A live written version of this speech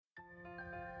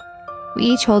We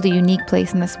each hold a unique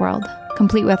place in this world,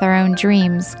 complete with our own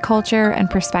dreams, culture, and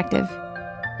perspective.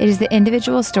 It is the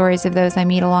individual stories of those I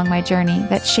meet along my journey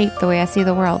that shape the way I see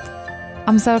the world.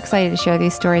 I'm so excited to share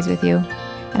these stories with you,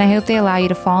 and I hope they allow you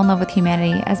to fall in love with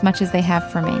humanity as much as they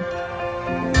have for me.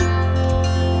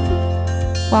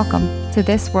 Welcome to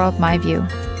This World, My View.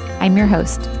 I'm your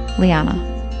host, Liana.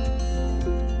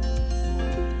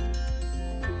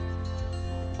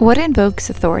 What invokes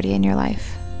authority in your life?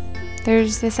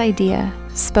 There's this idea,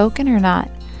 spoken or not,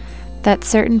 that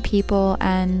certain people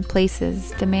and places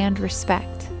demand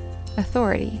respect,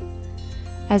 authority,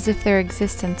 as if their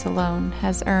existence alone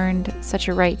has earned such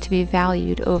a right to be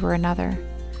valued over another,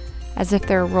 as if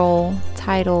their role,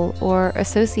 title, or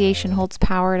association holds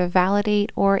power to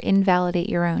validate or invalidate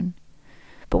your own.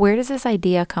 But where does this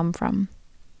idea come from?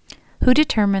 Who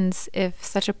determines if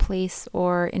such a place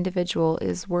or individual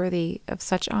is worthy of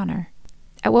such honor?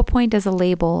 At what point does a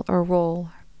label or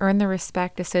role earn the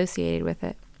respect associated with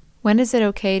it? When is it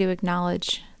okay to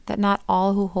acknowledge that not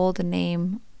all who hold a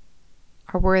name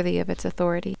are worthy of its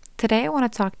authority? Today I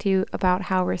want to talk to you about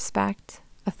how respect,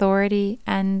 authority,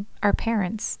 and our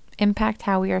parents impact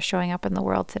how we are showing up in the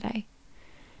world today.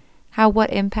 How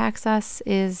what impacts us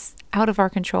is out of our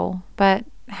control, but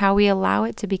how we allow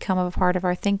it to become a part of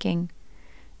our thinking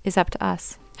is up to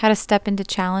us. How to step into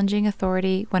challenging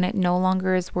authority when it no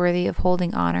longer is worthy of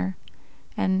holding honor,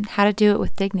 and how to do it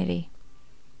with dignity.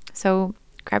 So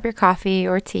grab your coffee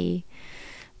or tea,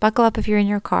 buckle up if you're in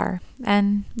your car,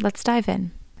 and let's dive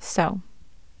in. So,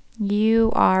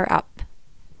 you are up,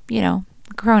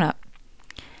 grown up.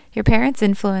 Your parents'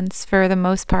 influence, for the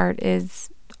most part,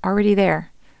 is already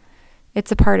there.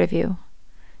 It's a part of you.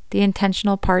 The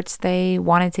intentional parts they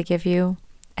wanted to give you,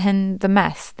 and the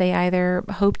mess they either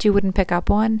hoped you wouldn't pick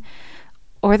up on,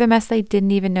 or the mess they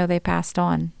didn't even know they passed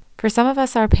on. For some of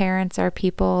us, our parents are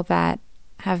people that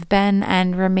have been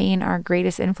and remain our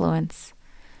greatest influence.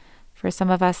 For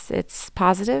some of us, it's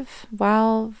positive,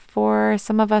 while for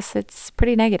some of us, it's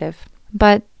pretty negative.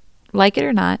 But like it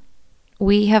or not,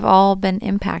 we have all been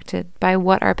impacted by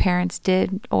what our parents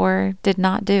did or did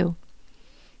not do,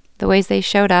 the ways they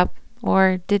showed up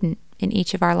or didn't in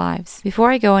each of our lives.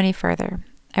 Before I go any further,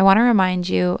 I want to remind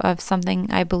you of something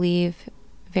I believe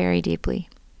very deeply,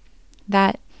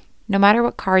 that no matter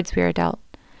what cards we are dealt,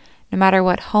 no matter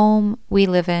what home we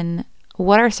live in,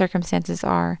 what our circumstances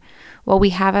are, what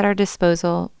we have at our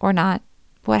disposal or not,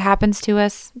 what happens to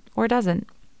us or doesn't,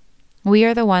 we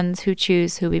are the ones who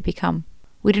choose who we become.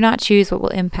 We do not choose what will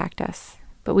impact us,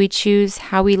 but we choose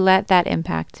how we let that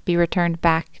impact be returned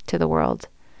back to the world,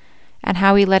 and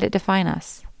how we let it define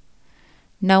us.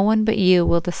 No one but you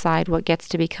will decide what gets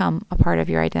to become a part of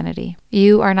your identity.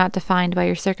 You are not defined by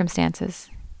your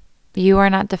circumstances. You are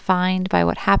not defined by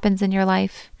what happens in your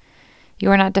life.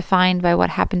 You are not defined by what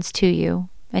happens to you,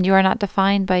 and you are not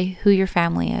defined by who your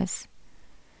family is.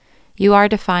 You are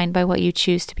defined by what you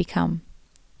choose to become,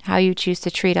 how you choose to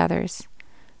treat others,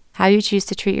 how you choose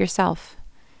to treat yourself,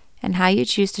 and how you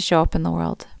choose to show up in the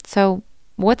world. So,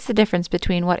 what's the difference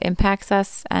between what impacts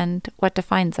us and what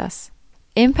defines us?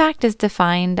 Impact is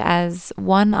defined as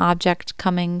one object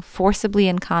coming forcibly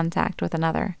in contact with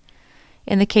another.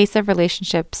 In the case of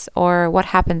relationships or what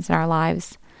happens in our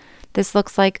lives, this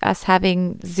looks like us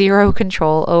having zero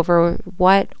control over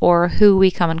what or who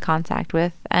we come in contact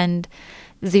with, and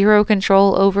zero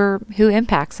control over who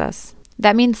impacts us.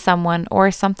 That means someone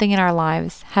or something in our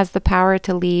lives has the power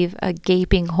to leave a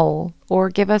gaping hole or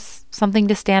give us something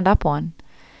to stand up on,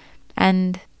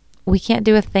 and we can't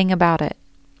do a thing about it.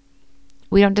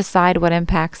 We don't decide what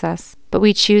impacts us, but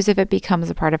we choose if it becomes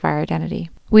a part of our identity.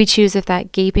 We choose if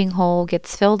that gaping hole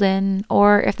gets filled in,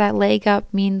 or if that leg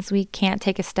up means we can't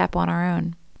take a step on our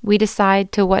own. We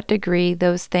decide to what degree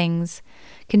those things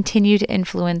continue to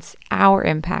influence our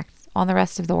impact on the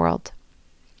rest of the world.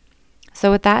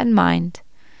 So with that in mind,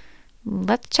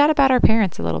 let's chat about our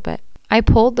parents a little bit. I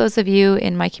polled those of you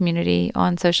in my community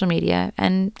on social media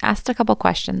and asked a couple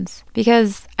questions,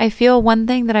 because I feel one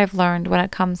thing that I've learned when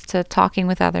it comes to talking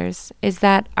with others is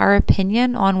that our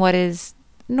opinion on what is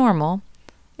normal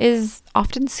is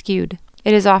often skewed.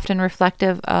 It is often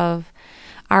reflective of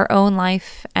our own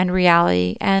life and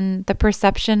reality and the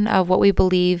perception of what we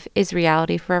believe is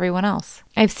reality for everyone else.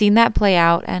 I've seen that play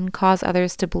out and cause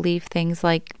others to believe things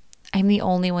like, I'm the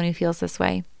only one who feels this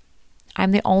way.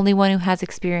 I'm the only one who has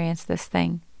experienced this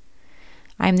thing.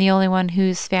 I'm the only one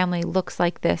whose family looks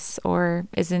like this or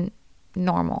isn't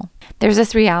normal. There's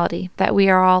this reality that we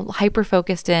are all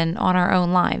hyper-focused in on our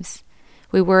own lives.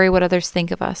 We worry what others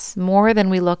think of us more than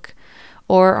we look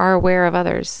or are aware of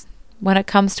others when it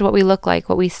comes to what we look like,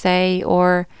 what we say,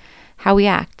 or how we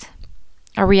act.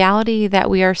 A reality that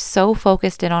we are so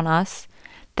focused in on us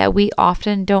that we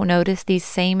often don't notice these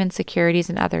same insecurities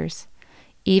in others,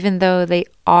 even though they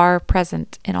are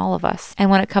present in all of us. And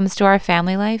when it comes to our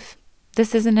family life,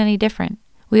 this isn't any different.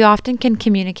 We often can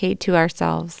communicate to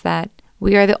ourselves that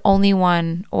we are the only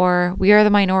one or we are the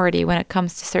minority when it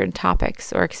comes to certain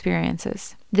topics or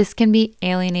experiences. This can be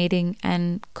alienating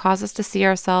and cause us to see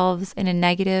ourselves in a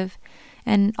negative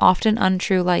and often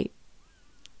untrue light.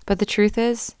 But the truth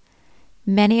is,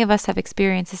 many of us have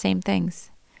experienced the same things,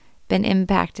 been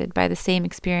impacted by the same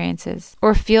experiences,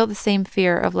 or feel the same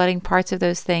fear of letting parts of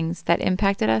those things that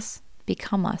impacted us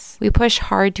become us. We push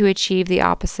hard to achieve the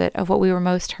opposite of what we were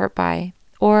most hurt by,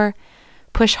 or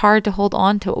push hard to hold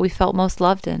on to what we felt most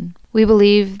loved in. We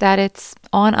believe that it's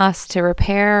on us to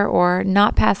repair or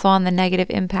not pass on the negative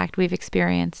impact we've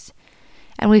experienced,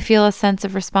 and we feel a sense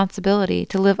of responsibility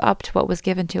to live up to what was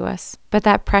given to us. But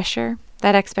that pressure,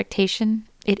 that expectation,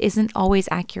 it isn't always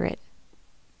accurate.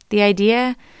 The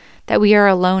idea that we are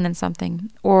alone in something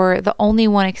or the only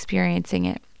one experiencing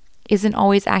it isn't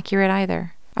always accurate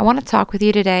either. I want to talk with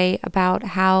you today about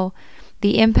how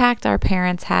the impact our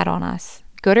parents had on us,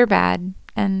 good or bad,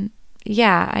 and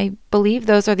yeah, I believe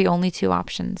those are the only two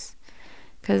options,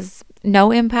 because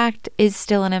no impact is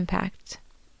still an impact.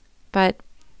 But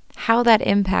how that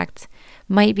impact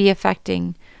might be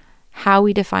affecting how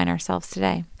we define ourselves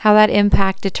today. How that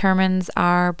impact determines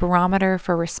our barometer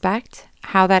for respect,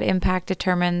 how that impact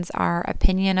determines our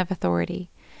opinion of authority,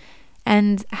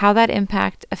 and how that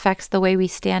impact affects the way we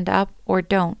stand up or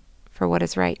don't for what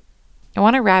is right. I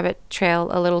want to rabbit trail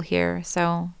a little here,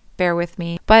 so bear with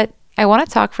me. But I want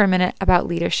to talk for a minute about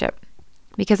leadership,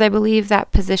 because I believe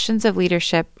that positions of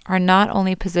leadership are not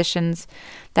only positions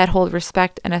that hold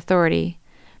respect and authority,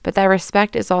 but that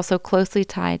respect is also closely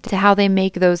tied to how they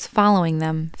make those following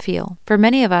them feel. For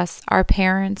many of us, our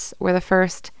parents were the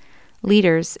first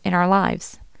leaders in our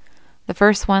lives, the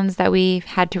first ones that we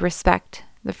had to respect,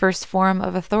 the first form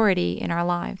of authority in our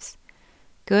lives,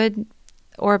 good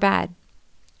or bad.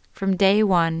 From day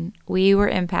one, we were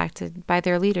impacted by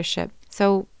their leadership.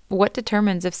 So what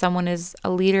determines if someone is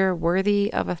a leader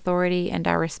worthy of authority and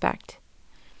our respect?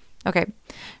 Okay,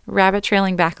 rabbit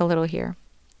trailing back a little here.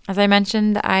 As I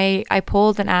mentioned, I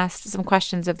polled and asked some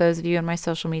questions of those of you in my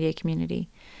social media community.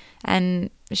 And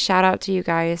shout out to you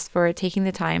guys for taking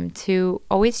the time to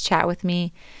always chat with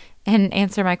me and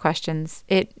answer my questions.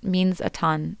 It means a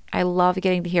ton. I love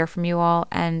getting to hear from you all,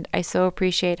 and I so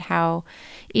appreciate how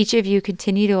each of you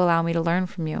continue to allow me to learn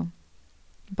from you.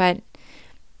 But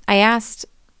I asked,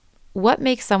 what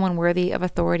makes someone worthy of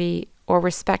authority or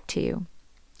respect to you?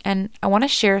 And I want to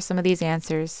share some of these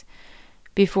answers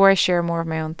before I share more of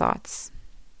my own thoughts.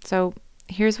 So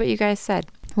here's what you guys said.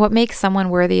 What makes someone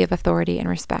worthy of authority and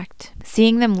respect?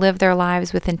 Seeing them live their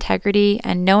lives with integrity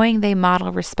and knowing they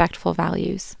model respectful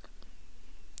values.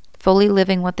 Fully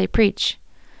living what they preach.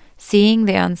 Seeing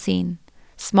the unseen.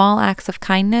 Small acts of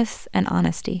kindness and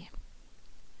honesty.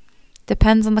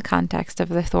 Depends on the context of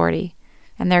the authority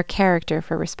and their character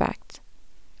for respect.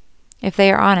 If they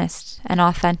are honest and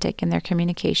authentic in their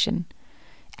communication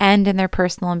and in their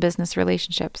personal and business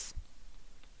relationships.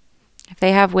 If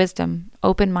they have wisdom,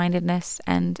 open-mindedness,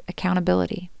 and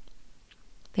accountability.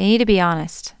 They need to be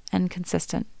honest and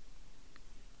consistent.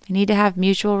 They need to have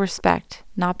mutual respect,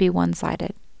 not be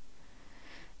one-sided.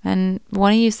 And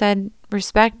one of you said,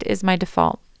 respect is my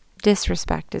default.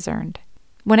 Disrespect is earned.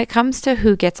 When it comes to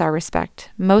who gets our respect,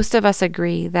 most of us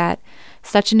agree that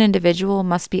such an individual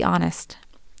must be honest,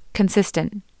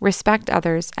 consistent, respect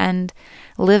others, and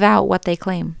live out what they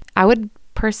claim. I would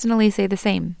personally say the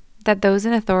same, that those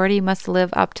in authority must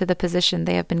live up to the position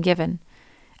they have been given.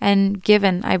 And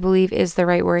given, I believe, is the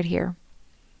right word here.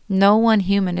 No one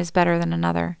human is better than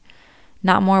another,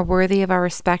 not more worthy of our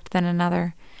respect than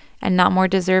another, and not more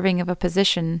deserving of a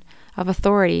position of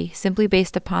authority simply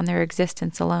based upon their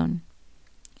existence alone.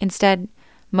 Instead,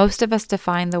 most of us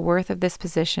define the worth of this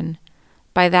position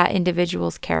by that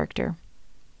individual's character,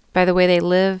 by the way they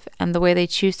live and the way they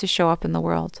choose to show up in the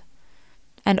world,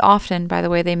 and often by the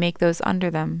way they make those under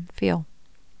them feel.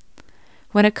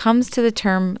 When it comes to the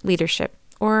term leadership,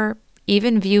 or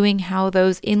even viewing how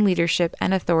those in leadership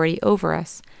and authority over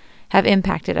us have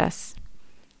impacted us,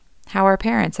 how our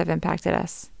parents have impacted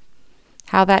us,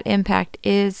 how that impact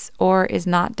is or is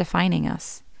not defining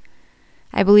us,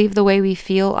 I believe the way we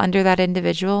feel under that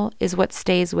individual is what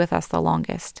stays with us the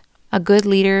longest. A good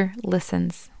leader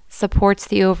listens, supports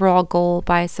the overall goal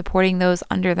by supporting those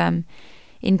under them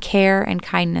in care and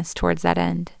kindness towards that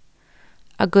end.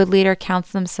 A good leader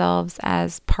counts themselves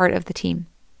as part of the team.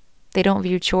 They don't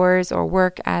view chores or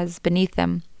work as beneath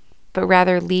them, but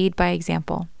rather lead by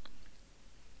example.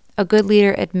 A good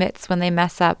leader admits when they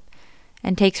mess up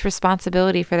and takes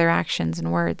responsibility for their actions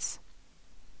and words.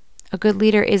 A good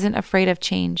leader isn't afraid of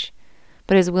change,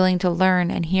 but is willing to learn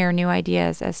and hear new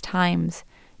ideas as times,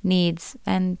 needs,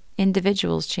 and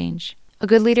individuals change. A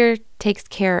good leader takes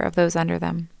care of those under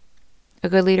them. A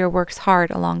good leader works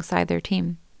hard alongside their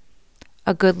team.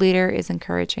 A good leader is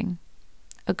encouraging.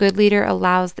 A good leader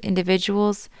allows the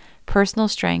individual's personal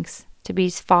strengths to be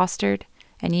fostered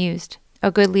and used.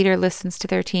 A good leader listens to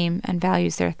their team and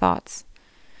values their thoughts.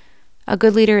 A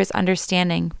good leader is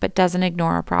understanding but doesn't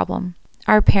ignore a problem.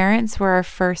 Our parents were our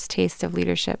first taste of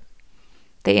leadership.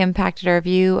 They impacted our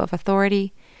view of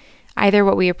authority, either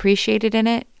what we appreciated in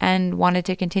it and wanted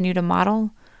to continue to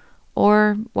model,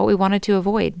 or what we wanted to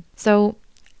avoid. So,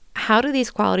 how do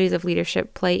these qualities of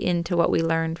leadership play into what we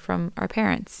learned from our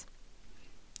parents?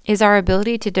 Is our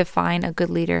ability to define a good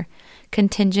leader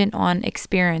contingent on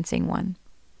experiencing one?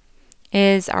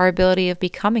 Is our ability of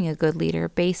becoming a good leader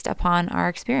based upon our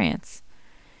experience?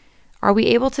 Are we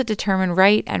able to determine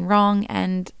right and wrong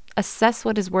and assess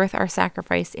what is worth our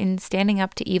sacrifice in standing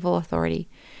up to evil authority,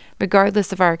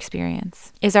 regardless of our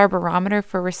experience? Is our barometer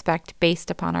for respect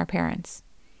based upon our parents?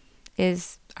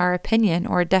 Is our opinion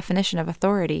or definition of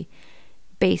authority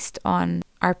based on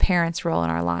our parents' role in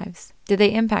our lives? Do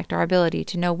they impact our ability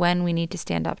to know when we need to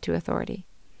stand up to authority?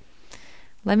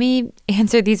 Let me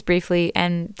answer these briefly,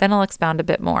 and then I'll expound a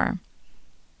bit more.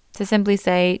 To simply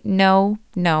say no,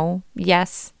 no,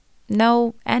 yes,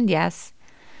 no, and yes,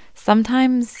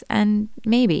 sometimes, and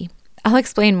maybe. I'll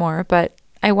explain more, but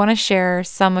I want to share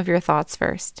some of your thoughts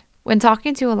first. When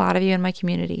talking to a lot of you in my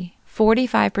community,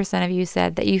 45% of you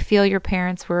said that you feel your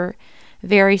parents were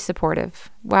very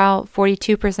supportive, while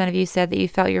 42% of you said that you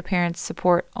felt your parents'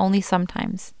 support only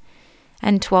sometimes,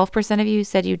 and 12% of you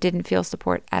said you didn't feel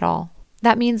support at all.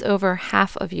 That means over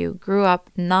half of you grew up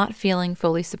not feeling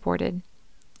fully supported,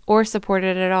 or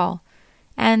supported at all,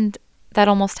 and that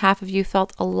almost half of you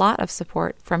felt a lot of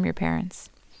support from your parents.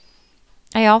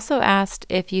 I also asked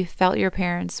if you felt your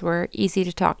parents were easy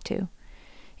to talk to,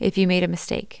 if you made a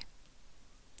mistake.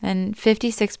 And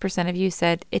 56% of you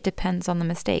said it depends on the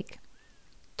mistake.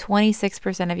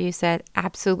 26% of you said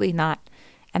absolutely not,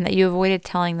 and that you avoided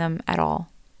telling them at all.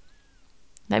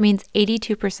 That means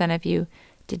 82% of you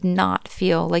did not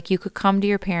feel like you could come to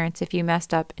your parents if you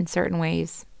messed up in certain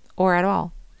ways, or at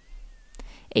all.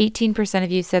 18%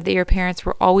 of you said that your parents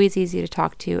were always easy to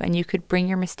talk to and you could bring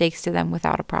your mistakes to them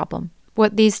without a problem.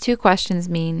 What these two questions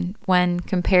mean when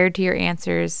compared to your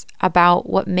answers about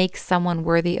what makes someone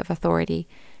worthy of authority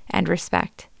and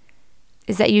respect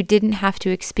is that you didn't have to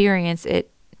experience it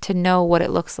to know what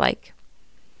it looks like.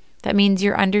 That means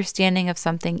your understanding of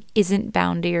something isn't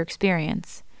bound to your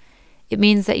experience. It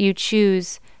means that you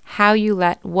choose how you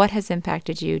let what has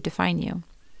impacted you define you.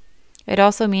 It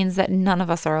also means that none of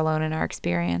us are alone in our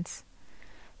experience.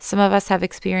 Some of us have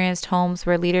experienced homes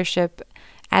where leadership,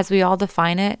 as we all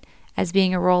define it, as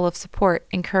being a role of support,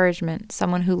 encouragement,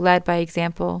 someone who led by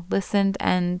example, listened,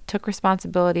 and took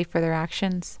responsibility for their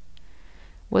actions,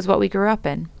 was what we grew up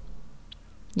in.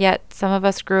 Yet some of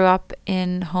us grew up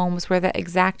in homes where the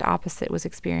exact opposite was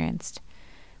experienced,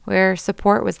 where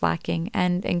support was lacking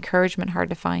and encouragement hard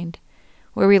to find,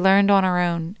 where we learned on our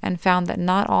own and found that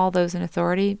not all those in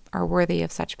authority are worthy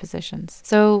of such positions.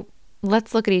 So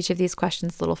let's look at each of these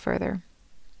questions a little further.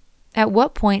 At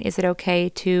what point is it okay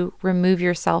to remove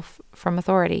yourself from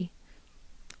authority?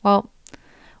 Well,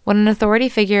 when an authority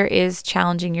figure is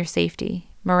challenging your safety,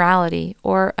 morality,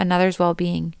 or another's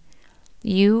well-being,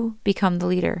 you become the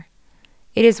leader.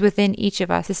 It is within each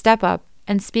of us to step up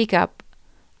and speak up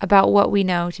about what we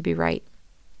know to be right.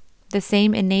 The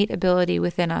same innate ability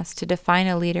within us to define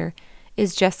a leader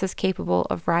is just as capable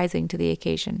of rising to the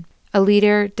occasion. A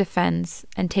leader defends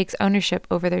and takes ownership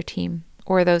over their team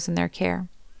or those in their care.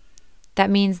 That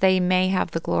means they may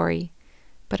have the glory,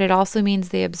 but it also means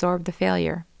they absorb the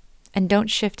failure and don't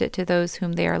shift it to those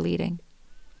whom they are leading.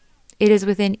 It is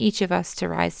within each of us to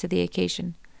rise to the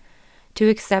occasion, to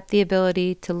accept the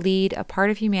ability to lead a part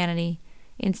of humanity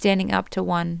in standing up to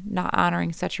one not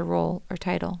honoring such a role or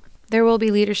title. There will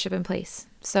be leadership in place,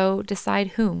 so decide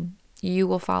whom you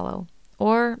will follow,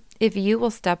 or if you will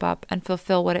step up and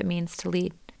fulfill what it means to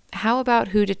lead. How about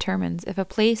who determines if a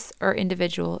place or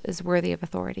individual is worthy of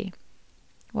authority?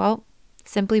 Well,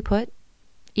 simply put,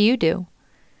 you do.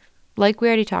 Like we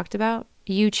already talked about,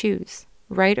 you choose,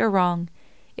 right or wrong,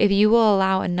 if you will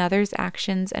allow another's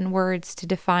actions and words to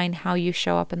define how you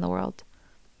show up in the world,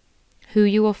 who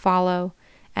you will follow,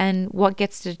 and what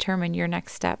gets to determine your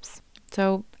next steps.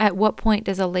 So, at what point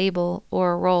does a label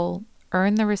or a role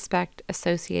earn the respect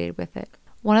associated with it?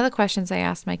 One of the questions I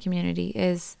asked my community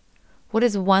is, What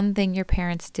is one thing your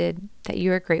parents did that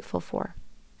you are grateful for?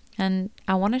 And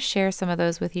I want to share some of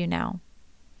those with you now.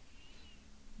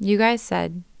 You guys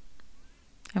said,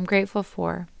 I'm grateful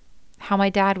for how my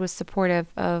dad was supportive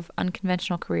of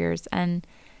unconventional careers and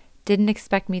didn't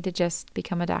expect me to just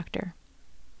become a doctor.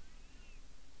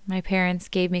 My parents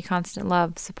gave me constant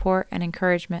love, support, and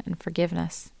encouragement and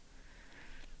forgiveness.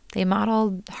 They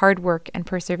modeled hard work and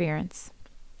perseverance.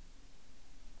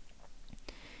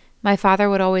 My father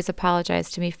would always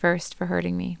apologize to me first for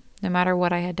hurting me, no matter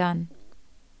what I had done.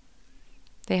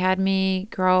 They had me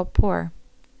grow up poor,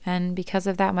 and because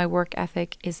of that, my work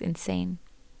ethic is insane.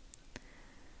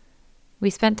 We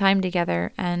spent time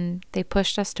together, and they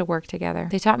pushed us to work together.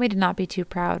 They taught me to not be too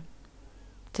proud,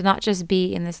 to not just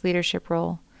be in this leadership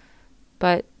role,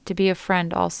 but to be a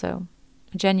friend also,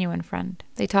 a genuine friend.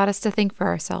 They taught us to think for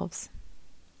ourselves.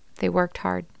 They worked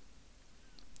hard.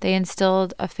 They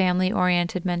instilled a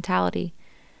family-oriented mentality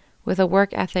with a work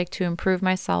ethic to improve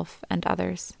myself and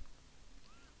others.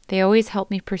 They always helped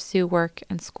me pursue work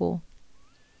and school.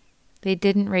 They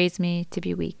didn't raise me to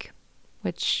be weak,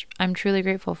 which I'm truly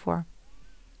grateful for.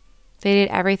 They did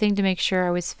everything to make sure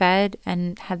I was fed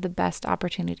and had the best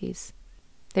opportunities.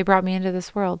 They brought me into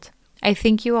this world. I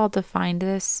think you all defined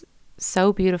this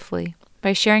so beautifully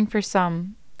by sharing for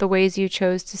some the ways you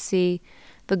chose to see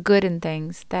the good in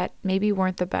things that maybe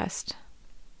weren't the best,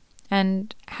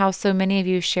 and how so many of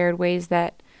you shared ways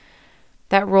that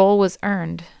that role was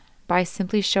earned by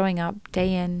simply showing up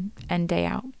day in and day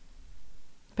out,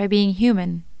 by being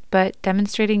human, but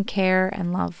demonstrating care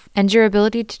and love, and your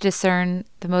ability to discern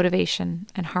the motivation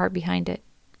and heart behind it,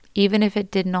 even if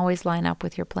it didn't always line up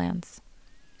with your plans.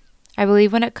 I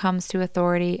believe when it comes to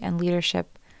authority and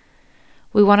leadership,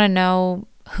 we want to know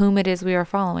whom it is we are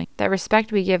following. That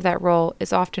respect we give that role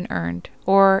is often earned,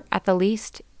 or at the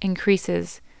least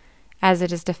increases as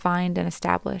it is defined and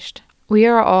established. We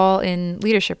are all in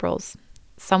leadership roles.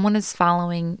 Someone is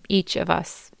following each of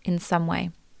us in some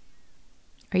way.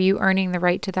 Are you earning the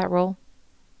right to that role?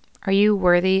 Are you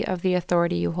worthy of the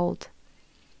authority you hold?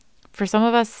 For some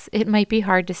of us, it might be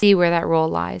hard to see where that role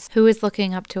lies, who is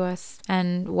looking up to us,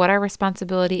 and what our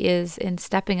responsibility is in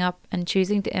stepping up and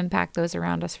choosing to impact those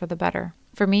around us for the better.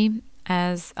 For me,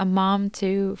 as a mom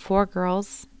to 4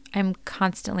 girls, I'm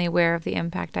constantly aware of the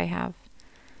impact I have,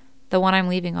 the one I'm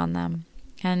leaving on them,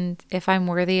 and if I'm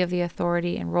worthy of the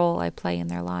authority and role I play in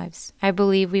their lives. I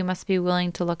believe we must be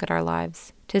willing to look at our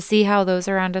lives, to see how those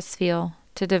around us feel,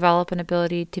 to develop an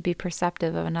ability to be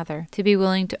perceptive of another, to be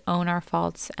willing to own our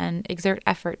faults and exert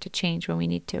effort to change when we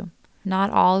need to.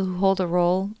 Not all who hold a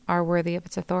role are worthy of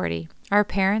its authority. Our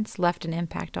parents left an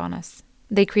impact on us.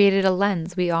 They created a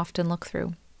lens we often look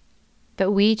through.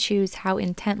 But we choose how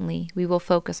intently we will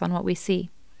focus on what we see.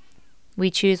 We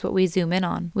choose what we zoom in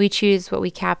on. We choose what we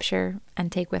capture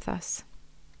and take with us.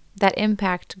 That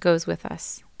impact goes with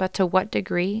us, but to what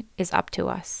degree is up to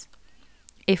us.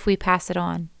 If we pass it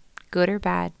on, good or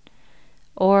bad,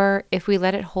 or if we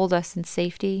let it hold us in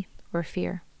safety or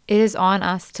fear. It is on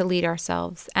us to lead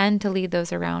ourselves and to lead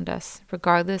those around us,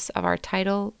 regardless of our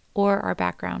title or our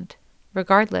background.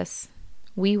 Regardless,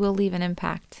 we will leave an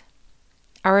impact.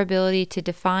 Our ability to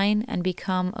define and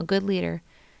become a good leader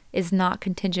is not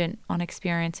contingent on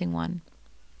experiencing one.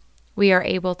 We are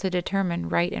able to determine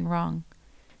right and wrong.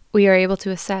 We are able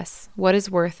to assess what is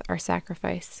worth our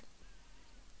sacrifice.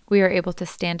 We are able to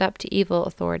stand up to evil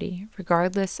authority,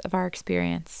 regardless of our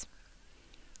experience.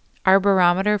 Our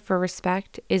barometer for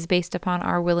respect is based upon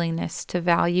our willingness to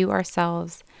value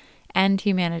ourselves and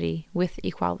humanity with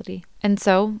equality. And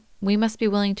so, we must be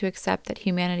willing to accept that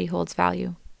humanity holds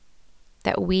value,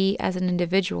 that we as an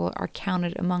individual are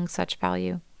counted among such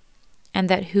value, and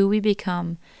that who we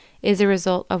become is a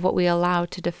result of what we allow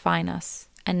to define us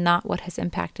and not what has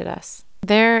impacted us.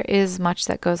 There is much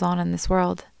that goes on in this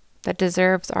world that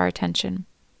deserves our attention,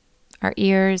 our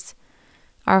ears,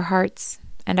 our hearts,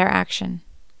 and our action.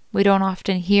 We don't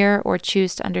often hear or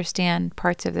choose to understand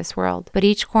parts of this world, but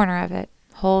each corner of it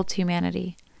holds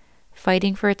humanity,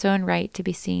 fighting for its own right to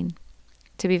be seen,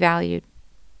 to be valued,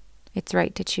 its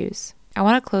right to choose. I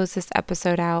want to close this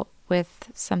episode out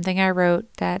with something I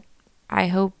wrote that I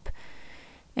hope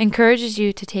encourages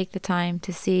you to take the time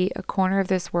to see a corner of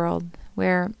this world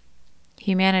where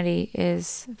humanity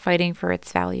is fighting for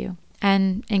its value.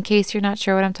 And in case you're not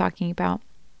sure what I'm talking about,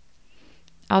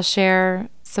 I'll share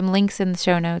some links in the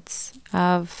show notes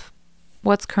of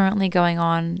what's currently going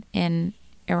on in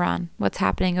Iran, what's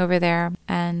happening over there,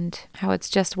 and how it's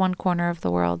just one corner of the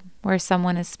world where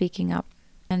someone is speaking up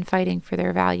and fighting for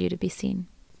their value to be seen.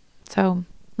 So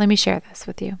let me share this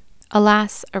with you.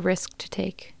 Alas, a risk to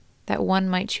take that one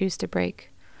might choose to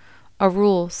break, a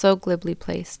rule so glibly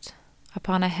placed,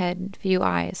 upon a head few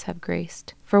eyes have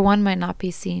graced. For one might not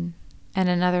be seen, and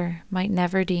another might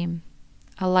never deem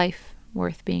a life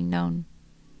worth being known.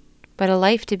 But a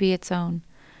life to be its own,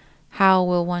 how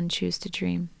will one choose to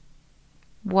dream?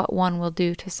 What one will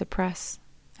do to suppress,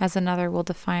 as another will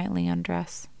defiantly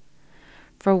undress.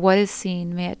 For what is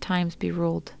seen may at times be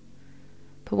ruled,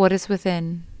 but what is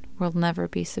within will never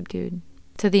be subdued.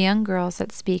 To the young girls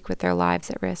that speak with their lives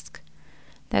at risk,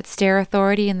 that stare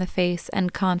authority in the face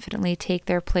and confidently take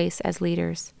their place as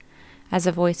leaders, as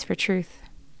a voice for truth,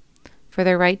 for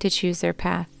their right to choose their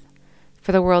path,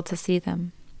 for the world to see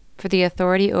them, for the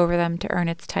authority over them to earn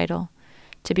its title,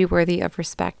 to be worthy of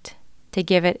respect, to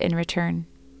give it in return.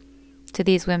 To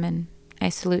these women, I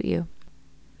salute you,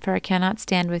 for I cannot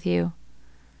stand with you,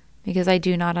 because I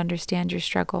do not understand your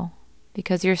struggle,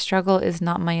 because your struggle is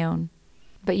not my own.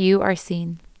 But you are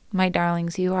seen, my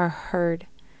darlings, you are heard,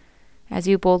 as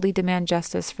you boldly demand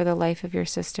justice for the life of your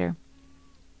sister,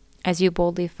 as you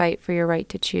boldly fight for your right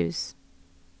to choose,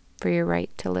 for your right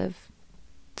to live.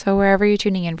 So wherever you're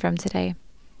tuning in from today,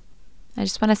 I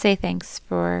just want to say thanks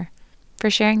for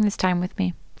sharing this time with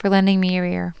me, for lending me your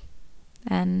ear,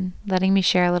 and letting me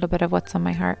share a little bit of what's on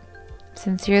my heart.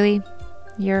 Sincerely,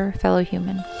 your fellow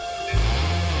human.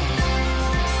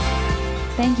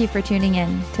 Thank you for tuning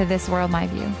in to This World My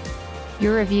View.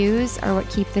 Your reviews are what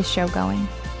keep this show going.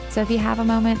 So if you have a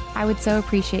moment, I would so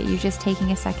appreciate you just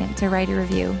taking a second to write a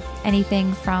review.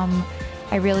 Anything from,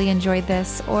 I really enjoyed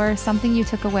this, or something you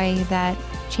took away that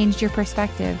changed your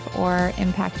perspective or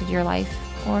impacted your life,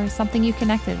 or something you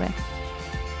connected with.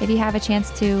 If you have a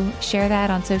chance to share that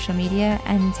on social media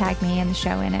and tag me and the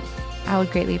show in it, I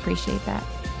would greatly appreciate that.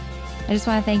 I just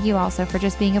want to thank you also for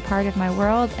just being a part of my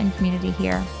world and community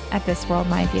here at This World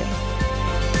My View.